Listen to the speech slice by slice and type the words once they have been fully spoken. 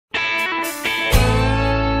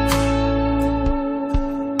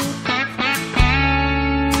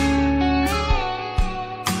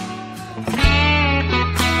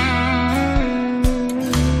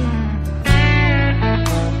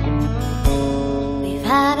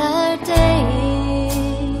had our day,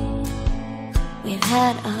 we've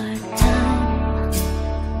had our time,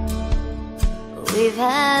 we've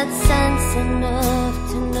had sense enough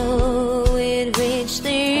to know we'd reached the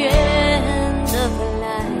end of the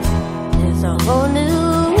line. There's a whole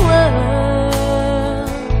new world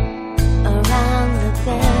around the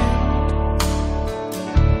bend,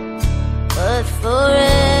 but for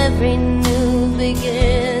every new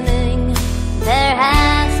beginning there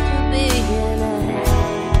has to be an end.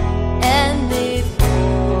 And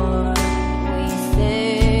before we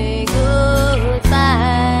say goodbye,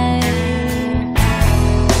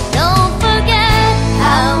 don't forget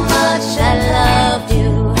how much I loved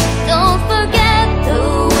you. Don't forget the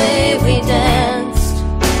way we danced,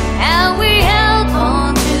 how we held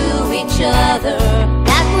on to each other,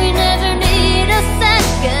 that we never need a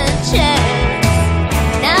second chance.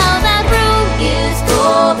 Now that room is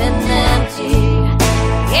cold and empty,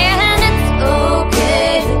 and it's okay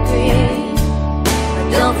to grieve, but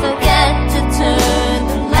don't forget to turn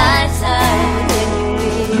the lights out when you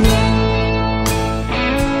leave.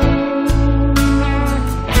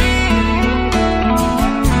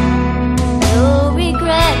 No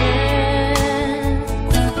regret,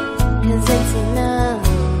 'cause it's enough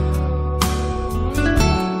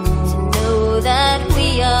to know that we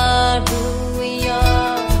are who we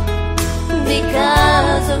are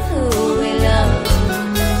because of who we love.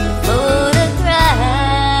 Photographs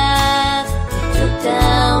took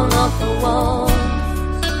down off the walls,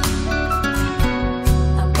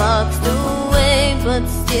 are boxed away, but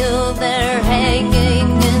still there